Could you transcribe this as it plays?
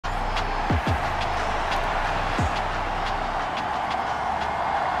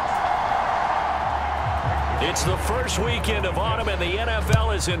It's the first weekend of autumn, and the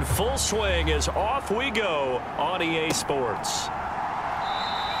NFL is in full swing as off we go on EA Sports.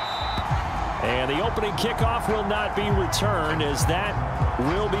 And the opening kickoff will not be returned, as that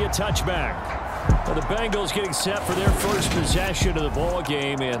will be a touchback. Well, the Bengals getting set for their first possession of the ball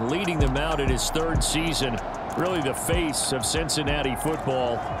game and leading them out in his third season. Really the face of Cincinnati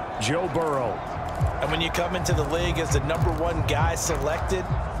football, Joe Burrow. And when you come into the league as the #1 guy selected,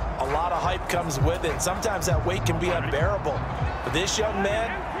 a lot of hype comes with it. Sometimes that weight can be unbearable. But this young man,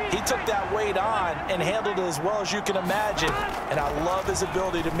 he took that weight on and handled it as well as you can imagine. And I love his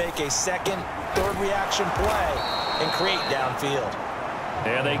ability to make a second, third reaction play and create downfield.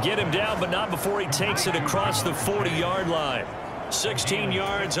 And they get him down, but not before he takes it across the 40-yard line. 16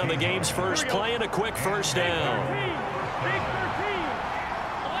 yards on the game's first play and a quick first down.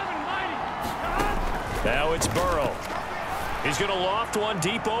 Now it's Burrow. He's going to loft one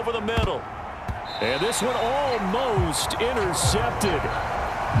deep over the middle. And this one almost intercepted.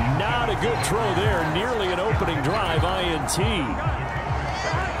 Not a good throw there. Nearly an opening drive INT.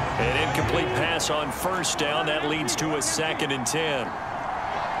 An incomplete pass on first down. That leads to a 2nd and 10.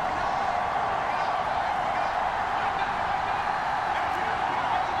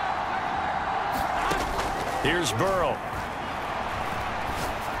 Here's Burrow.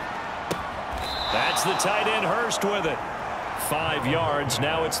 That's the tight end Hurst with it. 5 yards.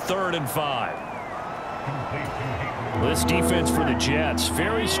 Now it's 3rd and 5. This defense for the Jets,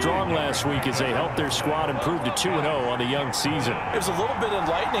 very strong last week as they helped their squad improve to 2-0 on the young season. It was a little bit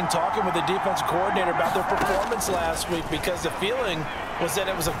enlightening talking with the defensive coordinator about their performance last week, because the feeling was that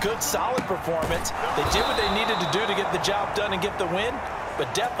it was a good, solid performance. They did what they needed to do to get the job done and get the win,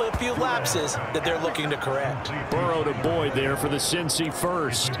 but definitely a few lapses that they're looking to correct. Burrow to Boyd there for the Cincy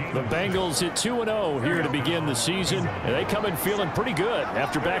first. The Bengals at 2-0 here to begin the season, and they come in feeling pretty good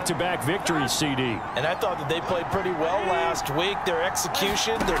after back-to-back victories, CD. And I thought that they played pretty well last week. Their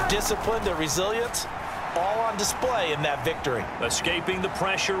execution, their discipline, their resilience, all on display in that victory. Escaping the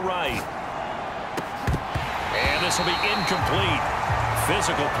pressure right. And this will be incomplete.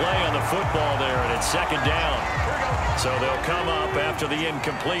 Physical play on the football there, and it's 2nd down. So they'll come up after the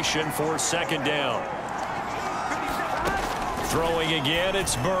incompletion for 2nd down. Throwing again,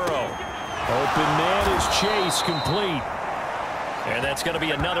 it's Burrow. Open man is Chase, complete. And that's going to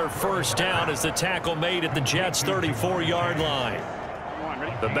be another first down as the tackle made at the Jets' 34-yard line.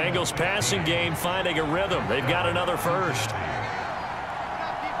 The Bengals passing game finding a rhythm. They've got another first.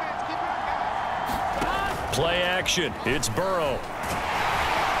 Play action. It's Burrow.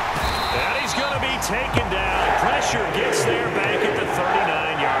 And he's going to be taken down. Pressure gets there back at the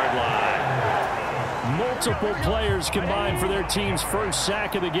 39-yard line. Multiple players combined for their team's first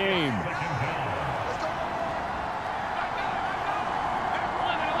sack of the game.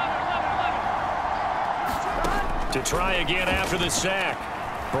 To try again after the sack.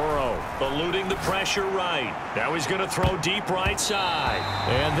 Burrow eluding the pressure right. Now he's going to throw deep right side.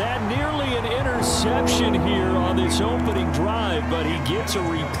 And that nearly an interception here on this opening drive, but he gets a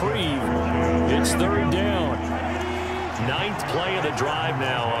reprieve. It's 3rd down. 9th play of the drive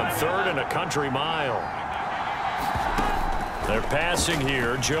now on 3rd and a country mile. They're passing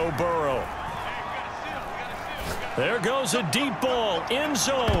here, Joe Burrow. There goes a deep ball, end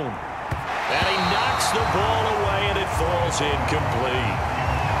zone. And he knocks the ball away, and it falls incomplete.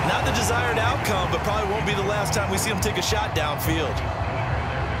 Not the desired outcome, but probably won't be the last time we see him take a shot downfield.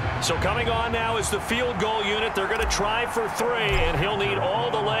 So coming on now is the field goal unit. They're going to try for 3, and he'll need all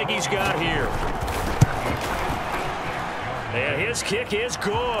the leg he's got here. And his kick is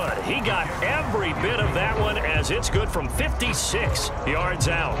good. He got every bit of that one, as it's good from 56 yards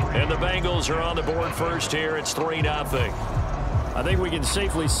out. And the Bengals are on the board first here. It's 3-0. I think we can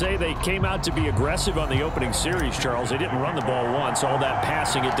safely say they came out to be aggressive on the opening series, Charles. They didn't run the ball once. All that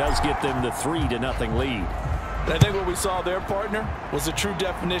passing, it does get them the 3-0 lead. I think what we saw there, partner, was a true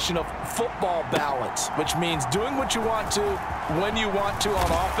definition of football balance, which means doing what you want to when you want to on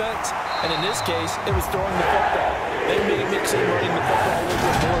offense. And in this case, it was throwing the football. They may mix in running the football a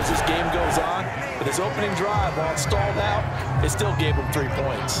little bit more as this game goes on. But this opening drive, while it stalled out, it still gave them 3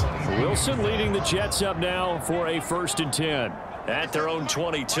 points. Wilson leading the Jets up now for a 1st and 10. At their own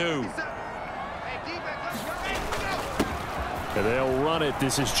 22. And they'll run it.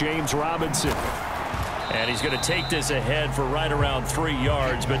 This is James Robinson. And he's going to take this ahead for right around 3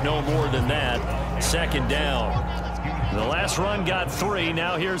 yards, but no more than that. 2nd down. The last run got 3.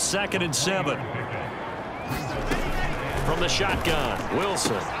 Now here's 2nd and 7. From the shotgun,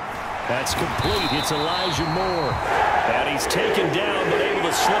 Wilson. That's complete. It's Elijah Moore. And he's taken down, but able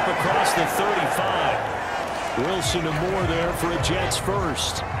to slip across the 35. Wilson and Moore there for a Jets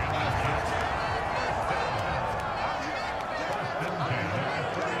first.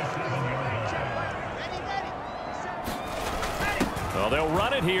 Well, they'll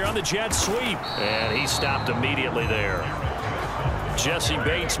run it here on the jet sweep. And he stopped immediately there. Jesse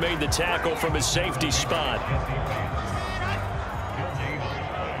Bates made the tackle from his safety spot.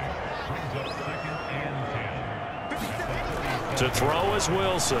 To throw is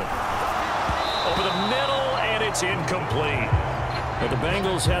Wilson. Over the middle, and it's incomplete. But the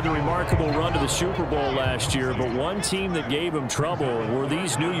Bengals had the remarkable run to the Super Bowl last year, but one team that gave them trouble were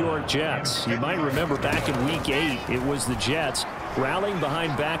these New York Jets. You might remember back in Week 8, it was the Jets rallying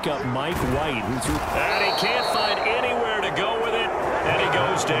behind backup Mike White, who threw. And he can't find anywhere to go with it, and he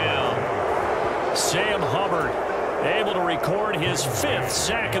goes down. Sam Hubbard able to record his 5th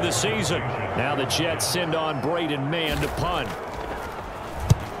sack of the season. Now the Jets send on Braden Mann to punt.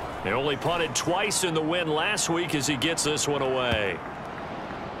 They only punted twice in the win last week as he gets this one away.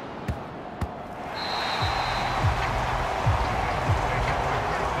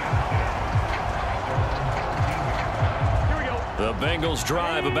 The Bengals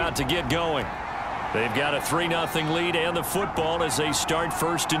drive about to get going. They've got a 3-0 lead and the football as they start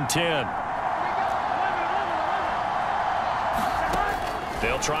 1st and 10.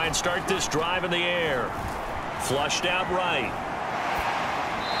 They'll try and start this drive in the air. Flushed out right.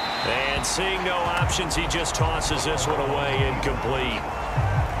 And seeing no options, he just tosses this one away, incomplete.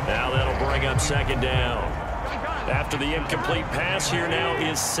 Now that'll bring up 2nd down. After the incomplete pass, here now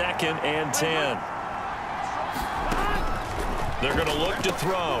is 2nd and 10. They're going to look to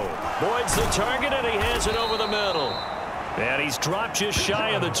throw. Boyd's the target, and he has it over the middle. And he's dropped just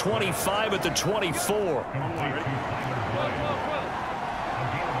shy of the 25 at the 24.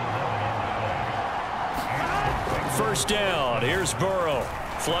 First down. Here's Burrow.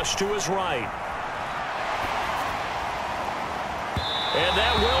 Flush to his right. And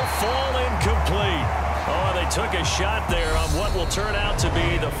that will fall incomplete. Oh, they took a shot there on what will turn out to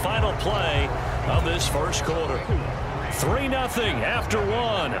be the final play of this first quarter. 3-0 after 1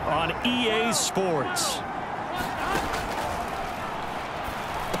 on EA Sports.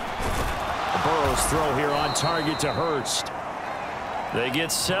 Burrow's throw here on target to Hurst. They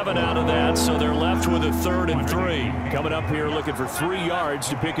get 7 out of that, so they're left with a 3rd and 3. Coming up here looking for 3 yards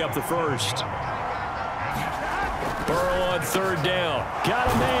to pick up the first. Burrow on 3rd down.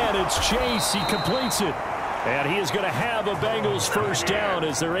 Got a man. It's Chase. He completes it. And he is going to have a Bengals first down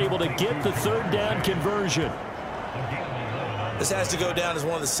as they're able to get the 3rd down conversion. This has to go down as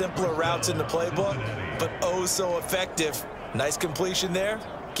one of the simpler routes in the playbook, but oh so effective. Nice completion there.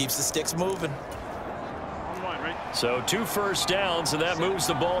 Keeps the sticks moving. So 2 first downs, and that moves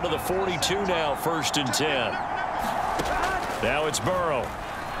the ball to the 42 now, 1st and 10. Now it's Burrow.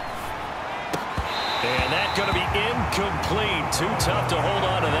 And that's going to be incomplete. Too tough to hold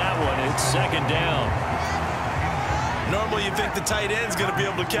on to that one. It's 2nd down. Normally you think the tight end's going to be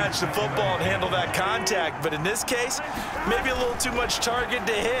able to catch the football and handle that contact, but in this case, maybe a little too much target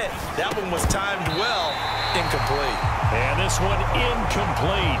to hit. That one was timed well. Incomplete. And this one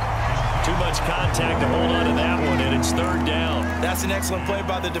incomplete. Too much contact to hold on to that one, and it's 3rd down. That's an excellent play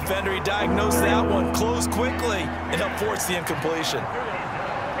by the defender. He diagnosed that one, closed quickly, and helped force the incompletion.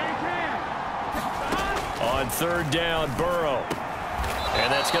 On 3rd down, Burrow. And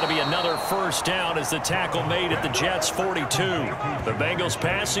that's going to be another first down as the tackle made at the Jets' 42. The Bengals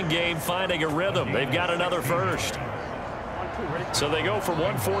passing game finding a rhythm. They've got another first. So they go from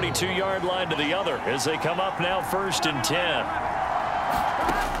one 42-yard line to the other as they come up now 1st and 10.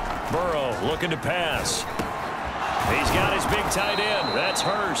 Burrow looking to pass. He's got his big tight end. That's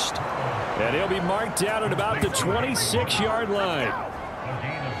Hurst. And he'll be marked down at about the 26-yard line.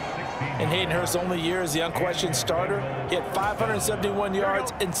 In Hayden Hurst's only year as the unquestioned starter, he had 571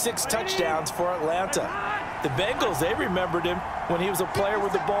 yards and 6 touchdowns for Atlanta. The Bengals, they remembered him when he was a player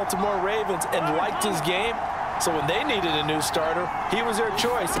with the Baltimore Ravens and liked his game. So when they needed a new starter, he was their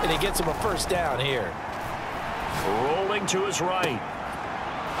choice, and he gets him a first down here. Rolling to his right.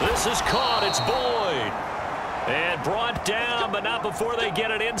 This is caught. It's Boyd. And brought down, but not before they get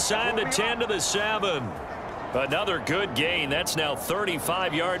it inside the 10 to the 7. Another good gain. That's now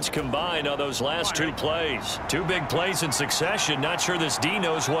 35 yards combined on those last 2 plays. 2 big plays in succession. Not sure this D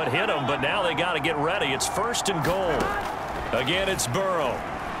knows what hit him, but now they got to get ready. It's 1st and goal. Again, it's Burrow.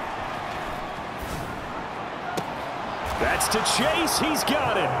 That's to Chase. He's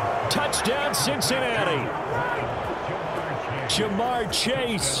got it. Touchdown, Cincinnati. Jamar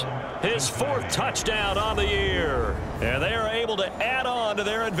Chase, his 4th touchdown on the year. And they are able to add on to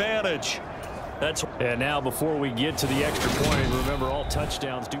their advantage. And now before we get to the extra point, remember all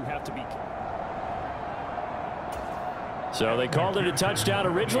touchdowns do have to be. So they called it a touchdown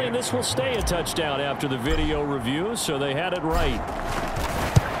originally, and this will stay a touchdown after the video review, so they had it right.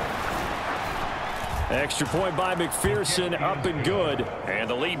 Extra point by McPherson, up and good. And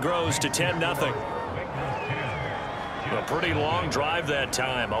the lead grows to 10-0. A pretty long drive that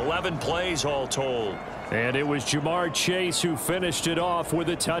time, 11 plays all told. And it was Jamar Chase who finished it off with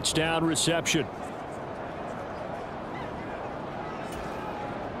a touchdown reception.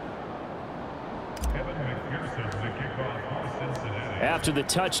 After the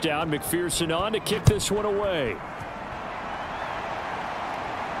touchdown, McPherson on to kick this one away.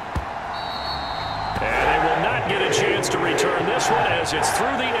 And they will not get a chance to return this one as it's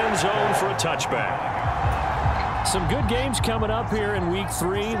through the end zone for a touchback. Some good games coming up here in Week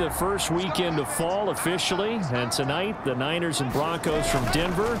 3, the first weekend of fall officially. And tonight, the Niners and Broncos from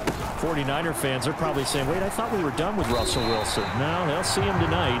Denver. 49er fans are probably saying, wait, I thought we were done with Russell Wilson. No, they'll see him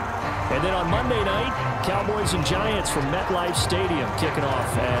tonight. And then on Monday night, Cowboys and Giants from MetLife Stadium kicking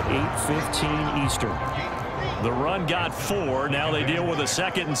off at 8:15 Eastern. The run got 4. Now they deal with a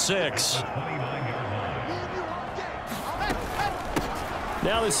 2nd and 6.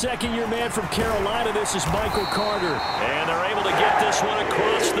 Now the second-year man from Carolina, this is Michael Carter. And they're able to get this one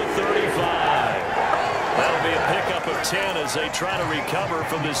across the 35. That'll be a pickup of 10 as they try to recover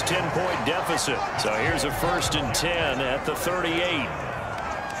from this 10-point deficit. So here's a 1st and 10 at the 38.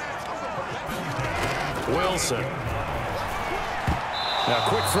 Wilson. Now,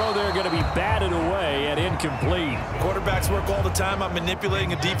 quick throw there, going to be batted away and incomplete. Quarterbacks work all the time on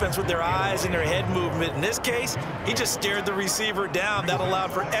manipulating a defense with their eyes and their head movement. In this case, he just stared the receiver down. That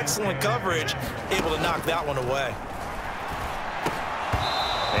allowed for excellent coverage, able to knock that one away.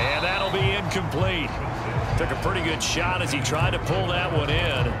 And that'll be incomplete. Took a pretty good shot as he tried to pull that one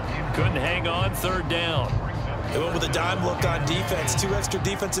in. Couldn't hang on, 3rd down. They went with a dime look on defense. 2 extra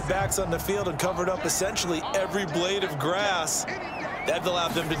defensive backs on the field and covered up essentially every blade of grass. That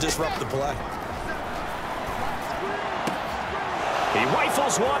allowed them to disrupt the play. He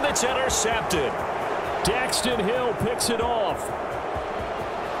rifles one that's intercepted. Daxton Hill picks it off.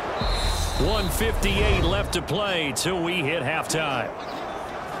 1:58 left to play till we hit halftime.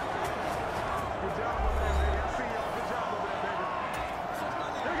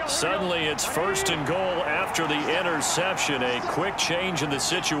 Suddenly it's 1st and goal after the interception. A quick change in the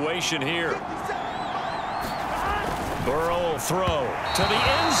situation here. Burrow will throw to the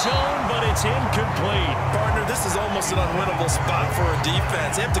end zone, but it's incomplete. Partner, this is almost an unwinnable spot for a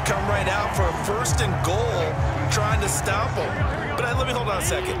defense. They have to come right out for a 1st and goal trying to stop them. But let me hold on a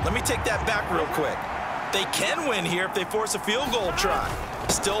second. Let me take that back real quick. They can win here if they force a field goal try.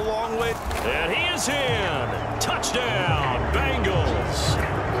 Still a long way. And he is in. Touchdown, Bengals.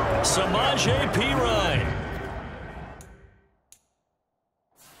 Samaje Perine.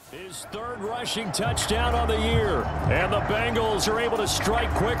 His 3rd rushing touchdown on the year. And the Bengals are able to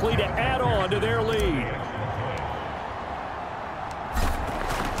strike quickly to add on to their lead.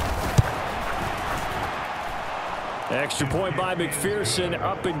 Extra point by McPherson,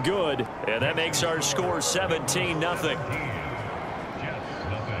 up and good. And that makes our score 17-0.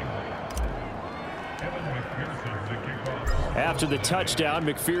 After the touchdown,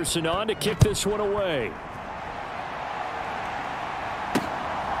 McPherson on to kick this one away.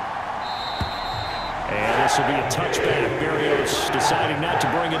 And this will be a touchback. Berrios deciding not to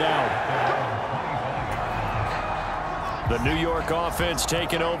bring it out. The New York offense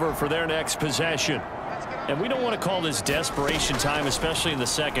taking over for their next possession. And we don't want to call this desperation time, especially in the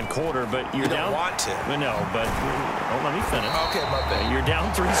 2nd quarter, but you're down. You don't want to. No, but let me finish. Okay, my bad. You're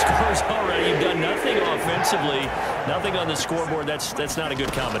down 3 scores already. You've done nothing offensively, nothing on the scoreboard. That's not a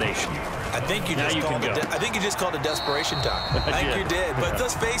good combination. I think you just called it desperation time. I think you did. But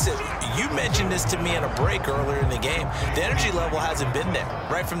let's face it, you mentioned this to me in a break earlier in the game. The energy level hasn't been there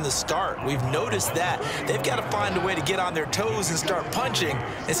right from the start. We've noticed that. They've got to find a way to get on their toes and start punching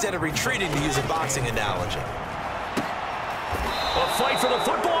instead of retreating, to use a boxing analogy. A fight for the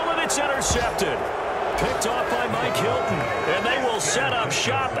football, and it's intercepted. Picked off by Mike Hilton. And they will set up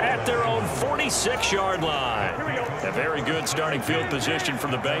shop at their own 46-yard line. A very good starting field position for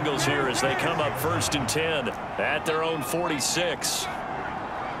the Bengals here as they come up 1st and 10 at their own 46.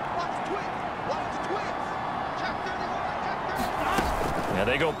 And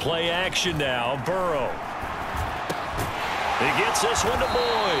they go play action now. Burrow. He gets this one to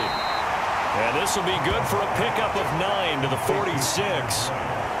Boyd. And this will be good for a pickup of 9 to the 46.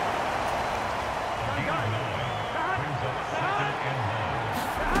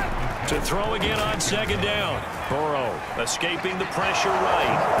 To throw again on 2nd down. Burrow escaping the pressure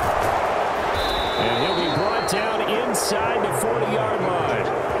right. And he'll be brought down inside the 40-yard line.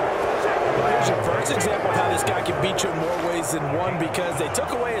 Well, here's your first example of how this guy can beat you in more ways than one, because they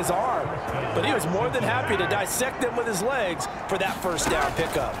took away his arm, but he was more than happy to dissect them with his legs for that 1st down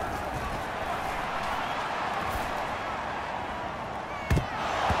pickup.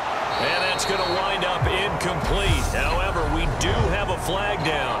 incomplete. However, we do have a flag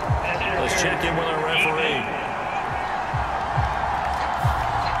down. Let's check in with our referee.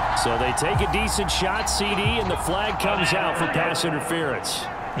 So they take a decent shot, CD, and the flag comes out for pass interference.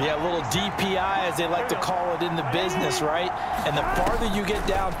 Yeah, a little DPI, as they like to call it in the business, right? And the farther you get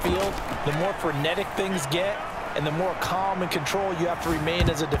downfield, the more frenetic things get, and the more calm and control you have to remain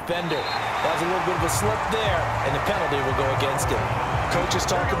as a defender. That was a little bit of a slip there, and the penalty will go against him. Coaches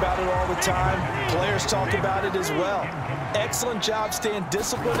talk about it all the time. Players talk about it as well. Excellent job staying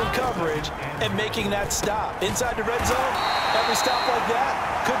disciplined in coverage and making that stop. Inside the red zone, every stop like that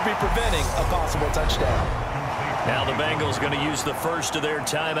could be preventing a possible touchdown. Now the Bengals going to use the first of their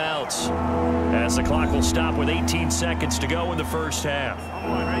timeouts as the clock will stop with 18 seconds to go in the first half.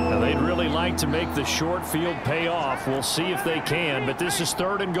 Now they'd really like to make the short field pay off. We'll see if they can, but this is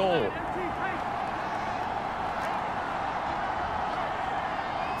 3rd and goal.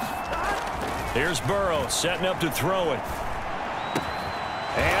 Here's Burrow setting up to throw it.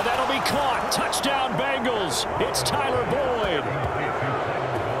 And that'll be caught. Touchdown Bengals. It's Tyler Boyd.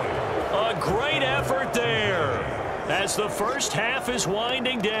 A great effort there as the first half is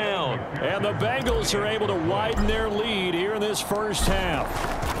winding down. And the Bengals are able to widen their lead here in this first half.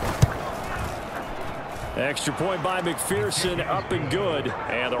 Extra point by McPherson, up and good.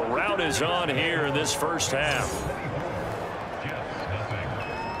 And the rout is on here in this first half.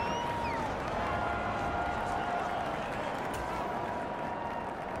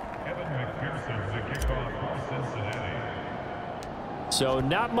 So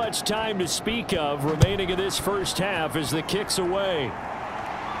not much time to speak of remaining in this first half as the kick's away.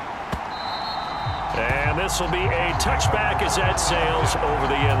 And this will be a touchback as that sails over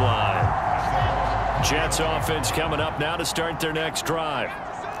the end line. Jets offense coming up now to start their next drive.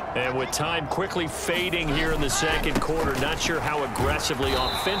 And with time quickly fading here in the second quarter, not sure how aggressively,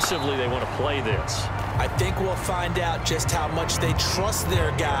 offensively they want to play this. I think we'll find out just how much they trust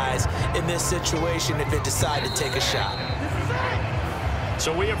their guys in this situation if they decide to take a shot.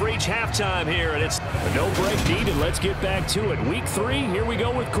 So we have reached halftime here, and it's a no break needed. Let's get back to it. Week 3, here we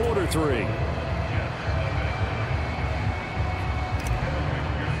go with quarter 3.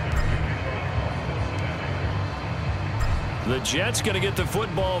 The Jets going to get the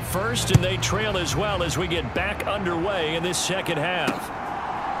football first, and they trail as well as we get back underway in this second half.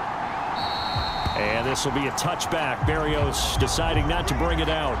 And this will be a touchback. Berrios deciding not to bring it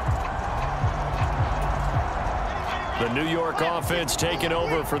out. The New York offense taking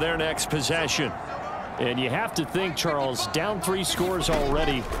over for their next possession. And you have to think, Charles, down 3 scores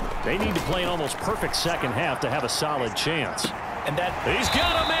already. They need to play an almost perfect second half to have a solid chance. And that he's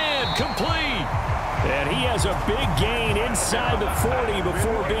got a man complete. And he has a big gain inside the 40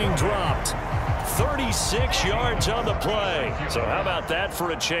 before being dropped. 36 yards on the play. So how about that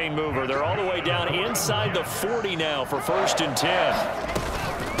for a chain mover? They're all the way down inside the 40 now for 1st and 10.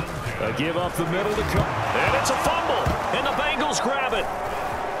 A give up the middle to come. And it's a fumble. And the Bengals grab it.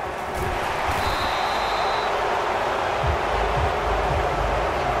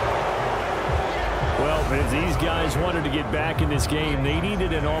 Well, if these guys wanted to get back in this game, they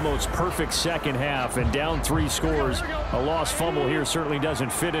needed an almost perfect second half. And down 3 scores, a lost fumble here certainly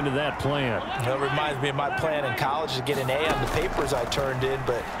doesn't fit into that plan. It reminds me of my plan in college to get an A on the papers I turned in,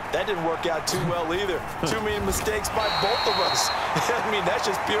 but that didn't work out too well either. Too many mistakes by both of us. I mean, that's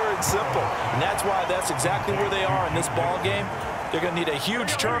just pure and simple. And that's why that's exactly where they are in this ball game. They're going to need a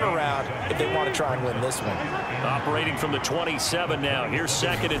huge turnaround if they want to try and win this one. Operating from the 27 now. Here's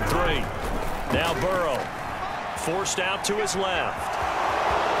 2nd and 3. Now Burrow forced out to his left.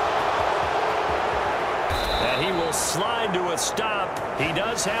 And he will slide to a stop. He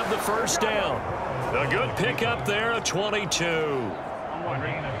does have the first down. A good pickup there, a 22.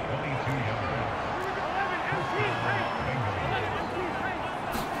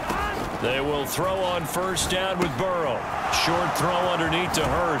 They will throw on 1st down with Burrow. Short throw underneath to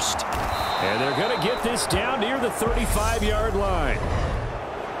Hurst. And they're going to get this down near the 35-yard line.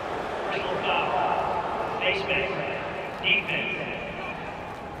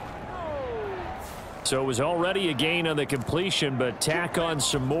 So it was already a gain on the completion, but tack on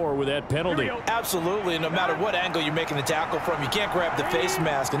some more with that penalty. Absolutely. No matter what angle you're making the tackle from, you can't grab the face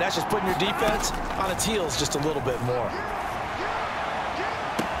mask, and that's just putting your defense on its heels just a little bit more.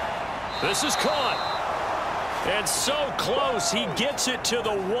 This is caught. And so close, he gets it to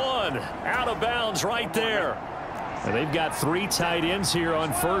the 1. Out of bounds right there. And they've got 3 tight ends here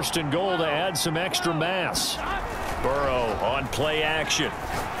on 1st and goal to add some extra mass. Burrow on play action.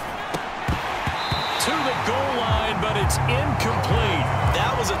 To the goal line, but it's incomplete.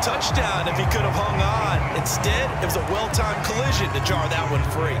 That was a touchdown if he could have hung on. Instead, it was a well-timed collision to jar that one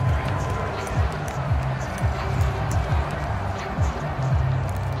free.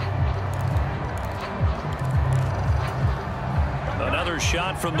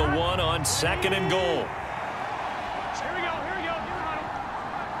 shot from the 1 on 2nd and goal.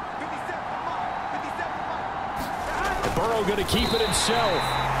 Burrow going to keep it himself.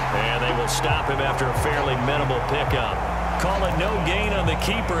 And they will stop him after a fairly minimal pickup. Call it no gain on the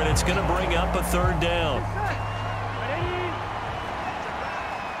keeper, and it's going to bring up a 3rd down.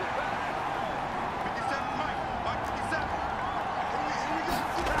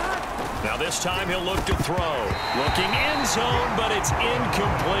 Now this time he'll look to throw. Looking end zone, but it's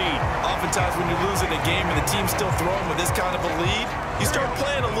incomplete. Oftentimes when you're losing a game and the team's still throwing with this kind of a lead, you start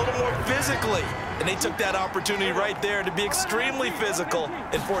playing a little more physically. And they took that opportunity right there to be extremely physical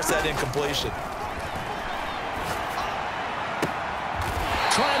and force that incompletion.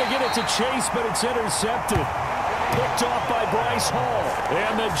 Trying to get it to Chase, but it's intercepted. Picked off by Bryce Hall.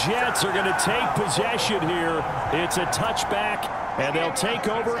 And the Jets are going to take possession here. It's a touchback, and they'll take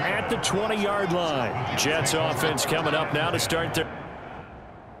over at the 20-yard line. Jets offense coming up now to start their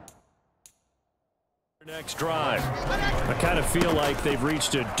next drive. I kind of feel like they've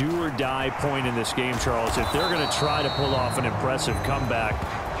reached a do-or-die point in this game, Charles. If they're going to try to pull off an impressive comeback,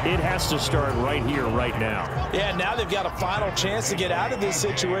 it has to start right here, right now. Yeah, now they've got a final chance to get out of this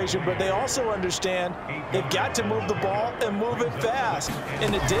situation, but they also understand they've got to move the ball and move it fast.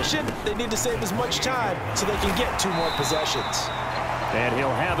 In addition, they need to save as much time so they can get 2 more possessions. And he'll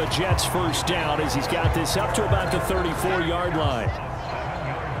have a Jets 1st down as he's got this up to about the 34-yard line.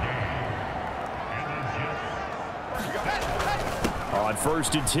 On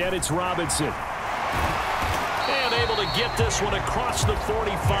 1st and 10, it's Robinson. And able to get this one across the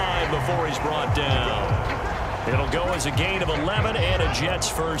 45 before he's brought down. It'll go as a gain of 11 and a Jets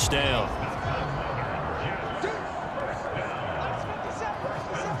 1st down.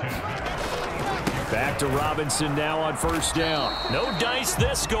 Back to Robinson now on 1st down. No dice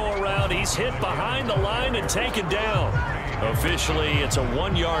this go-around. He's hit behind the line and taken down. Officially, it's a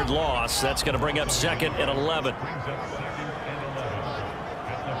 1-yard loss. That's going to bring up 2nd and 11.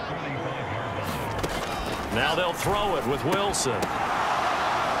 Now they'll throw it with Wilson.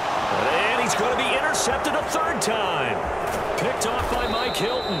 And he's going to be intercepted a 3rd time. Picked off by Mike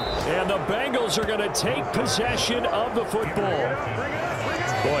Hilton. And the Bengals are going to take possession of the football.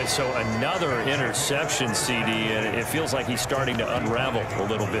 Boy, so another interception, CD, and it feels like he's starting to unravel a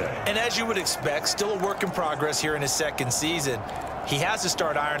little bit. And as you would expect, still a work in progress here in his 2nd season. He has to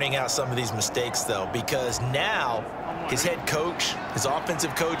start ironing out some of these mistakes, though, because now his head coach, his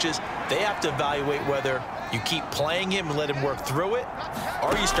offensive coaches, they have to evaluate whether you keep playing him and let him work through it,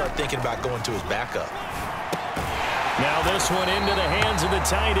 or you start thinking about going to his backup. Now this one into the hands of the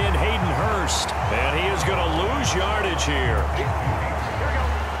tight end, Hayden Hurst. And he is going to lose yardage here.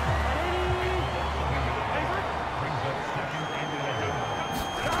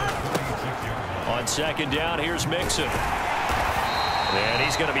 On 2nd down, here's Mixon. And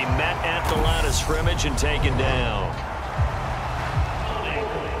he's going to be met at the line of scrimmage and taken down.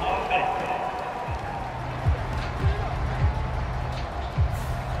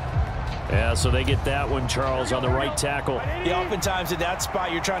 Yeah, so they get that one, Charles, on the right tackle. Yeah, oftentimes in that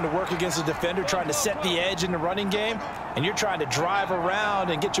spot, you're trying to work against a defender, trying to set the edge in the running game, and you're trying to drive around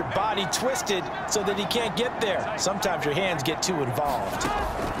and get your body twisted so that he can't get there. Sometimes your hands get too involved.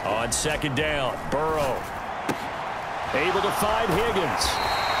 On 2nd down, Burrow able to find Higgins.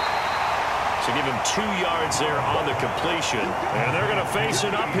 So give him 2 yards there on the completion. And they're going to face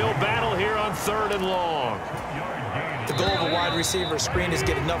an uphill battle here on 3rd and long. The goal of a wide receiver screen is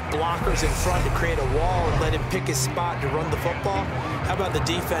get enough blockers in front to create a wall and let him pick his spot to run the football. How about the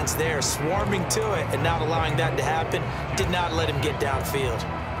defense there, swarming to it and not allowing that to happen? Did not let him get downfield.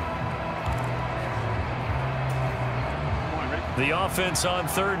 The offense on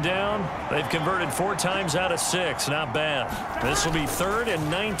 3rd down, they've converted 4 times out of 6. Not bad. This will be 3rd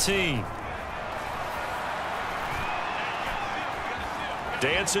and 19.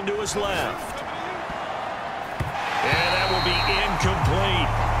 Dancing to his left. And that will be incomplete.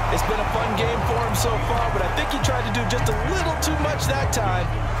 It's been a fun game for him so far, but I think he tried to do just a little too much that time.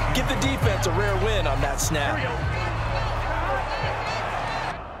 Give the defense a rare win on that snap.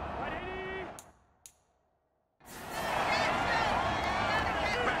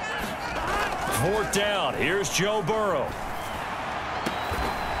 4th down. Here's Joe Burrow.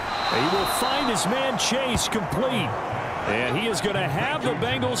 He will find his man Chase complete. And he is going to have the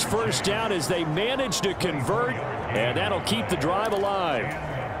Bengals 1st down as they manage to convert, and that'll keep the drive alive.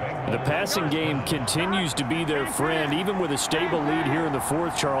 The passing game continues to be their friend, even with a stable lead here in the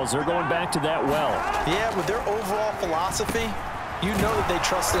 4th, Charles. They're going back to that well. Yeah, with their overall philosophy, you know that they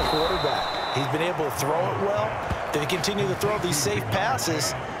trust their quarterback. He's been able to throw it well. They continue to throw these safe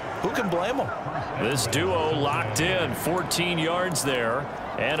passes. Who can blame them? This duo locked in, 14 yards there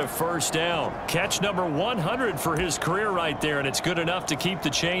and a first down. Catch number 100 for his career right there, and it's good enough to keep the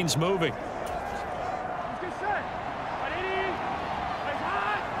chains moving.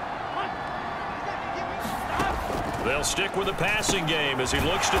 They'll stick with the passing game as he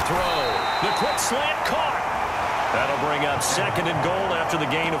looks to throw. The quick slant caught. That'll bring up 2nd and goal after the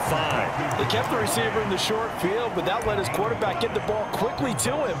gain of 5. They kept the receiver in the short field, but that let his quarterback get the ball quickly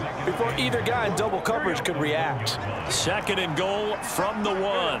to him before either guy in double coverage could react. 2nd and goal from the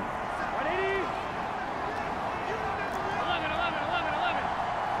 1.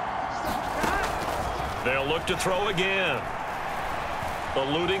 They'll look to throw again.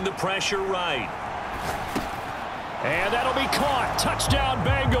 Eluding the pressure right. And that'll be caught. Touchdown,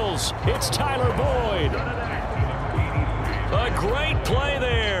 Bengals. It's Tyler Boyd. A great play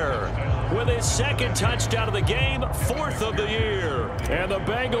there. With his 2nd touchdown of the game, 4th of the year. And the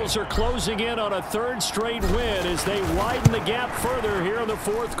Bengals are closing in on a 3rd straight win as they widen the gap further here in the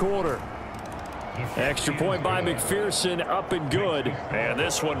 4th quarter. Extra point by McPherson, up and good. And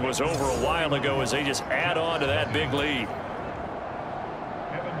this one was over a while ago as they just add on to that big lead.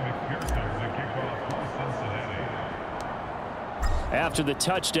 After the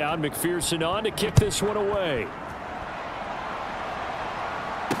touchdown, McPherson on to kick this one away.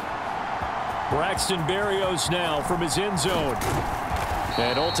 Braxton Berrios now from his end zone.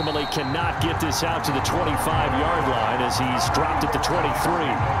 And ultimately cannot get this out to the 25-yard line as he's dropped at the 23.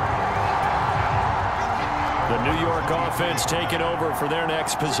 The New York offense taking over for their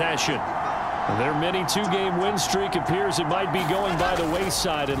next possession. Their mini 2-game win streak appears it might be going by the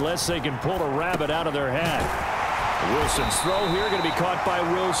wayside unless they can pull a rabbit out of their hat. Wilson's throw here going to be caught by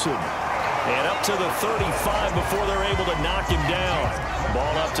Wilson. And up to the 35 before they're able to knock him down.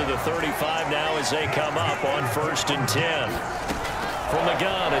 Ball up to the 35 now as they come up on 1st and 10. From the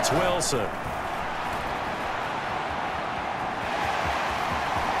gun, it's Wilson.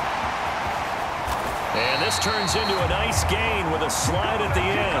 And this turns into a nice gain with a slide at the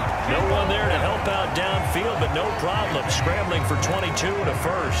end. No one there to help out downfield, but no problem. Scrambling for 22 and a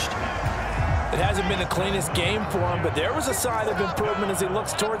first. It hasn't been the cleanest game for him, but there was a sign of improvement as he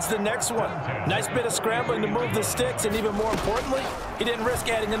looks towards the next one. Nice bit of scrambling to move the sticks, and even more importantly, he didn't risk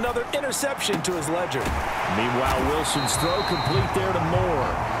adding another interception to his ledger. Meanwhile, Wilson's throw complete there to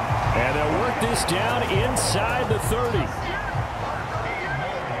Moore. And they'll work this down inside the 30.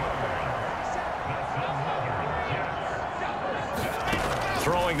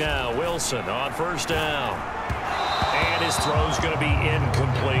 Throwing now, Wilson on 1st down. And his throw's going to be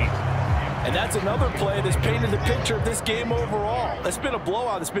incomplete. And that's another play that's painted the picture of this game overall. It's been a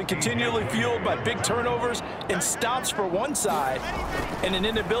blowout. It's been continually fueled by big turnovers and stops for one side and an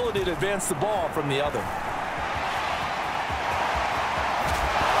inability to advance the ball from the other.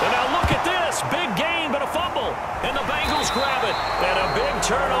 And now look at this. Big gain, but a fumble. And the Bengals grab it. And a big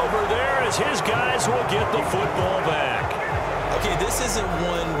turnover there as his guys will get the football back. Okay, this isn't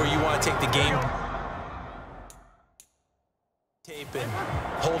one where you want to take the game tape and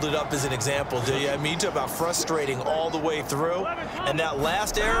hold it up as an example, do you? I mean, you talk about frustrating all the way through. And that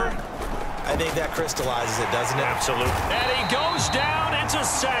last error, I think that crystallizes it, doesn't it? Absolutely. And he goes down. It's a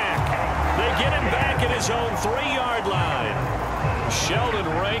sack. They get him back at his own 3-yard line. Sheldon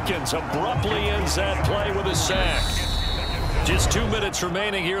Rankins abruptly ends that play with a sack. Just 2 minutes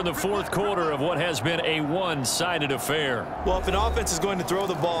remaining here in the 4th quarter of what has been a one-sided affair. Well, if an offense is going to throw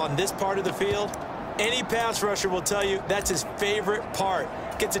the ball on this part of the field, any pass rusher will tell you that's his favorite part.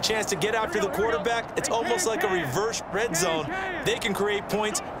 Gets a chance to get after the quarterback. It's almost like a reverse red zone. They can create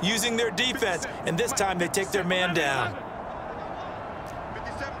points using their defense, and this time they take their man down.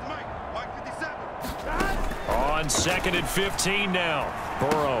 On 2nd and 15 now.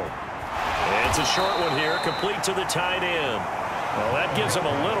 Burrow. It's a short one here, complete to the tight end. Well, that gives them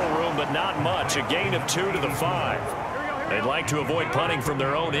a little room, but not much. A gain of 2 to the 5. They'd like to avoid punting from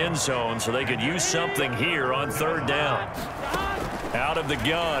their own end zone so they could use something here on 3rd down. Out of the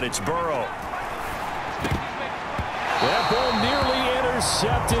gun, it's Burrow. That ball nearly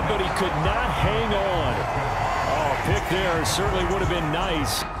intercepted, but he could not hang on. Oh, pick there certainly would have been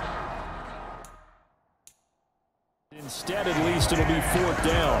nice. Instead, at least, it'll be 4th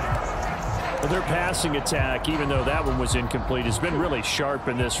down. Well, their passing attack, even though that one was incomplete, has been really sharp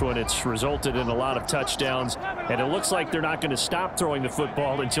in this one. It's resulted in a lot of touchdowns, and it looks like they're not going to stop throwing the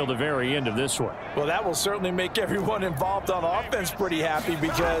football until the very end of this one. Well, that will certainly make everyone involved on offense pretty happy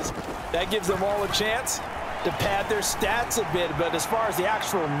because that gives them all a chance to pad their stats a bit. But as far as the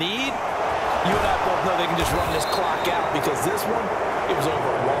actual need, you and I both know they can just run this clock out because this one, it was over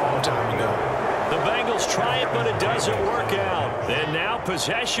a long time ago. The Bengals try it, but it doesn't work out. And now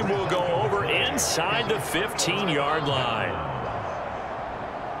possession will go over inside the 15-yard line.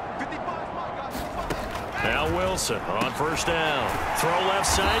 Now Wilson on first down. Throw left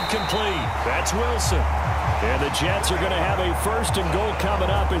side complete. That's Wilson. And the Jets are going to have a first and goal coming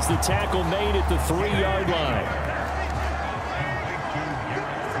up as the tackle made at the 3-yard line.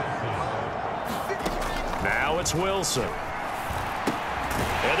 Now it's Wilson.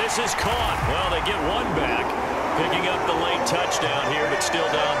 And this is caught. Well, they get one back. Picking up the late touchdown here, but still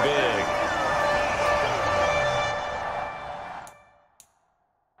down big.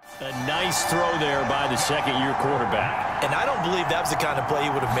 A nice throw there by the second-year quarterback. And I don't believe that was the kind of play he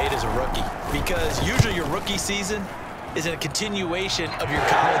would have made as a rookie, because usually your rookie season is a continuation of your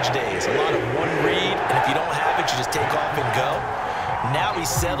college days. A lot of one read, and if you don't have it, you just take off and go. Now he's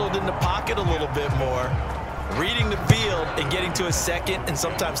settled in the pocket a little bit more, reading the field and getting to a second and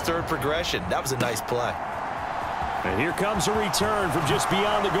sometimes third progression. That was a nice play. And here comes a return from just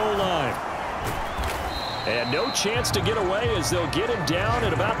beyond the goal line. And no chance to get away as they'll get him down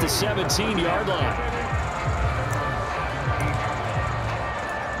at about the 17-yard line.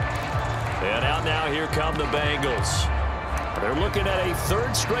 And out now, here come the Bengals. They're looking at a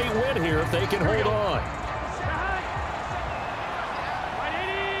third straight win here if they can hold on.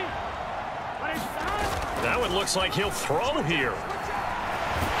 That one looks like he'll throw here.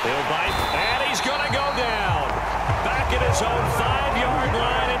 He'll bite, and he's going to go down. Back at his own 5-yard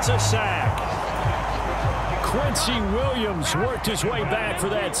line, it's a sack. Quincy Williams worked his way back for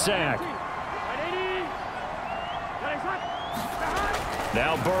that sack.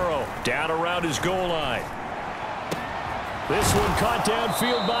 Now Burrow down around his goal line. This one caught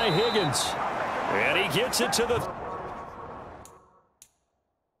downfield by Higgins. And he gets it to the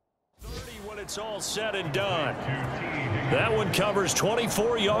 30 when it's all said and done. That one covers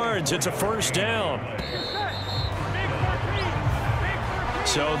 24 yards. It's a first down.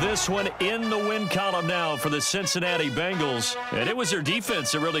 So this one in the win column now for the Cincinnati Bengals. And it was their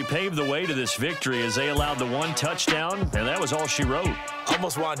defense that really paved the way to this victory as they allowed the one touchdown, and that was all she wrote.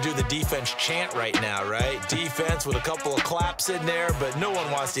 Almost want to do the defense chant right now, right? Defense with a couple of claps in there, but no one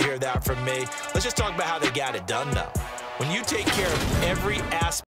wants to hear that from me. Let's just talk about how they got it done, though. When you take care of every aspect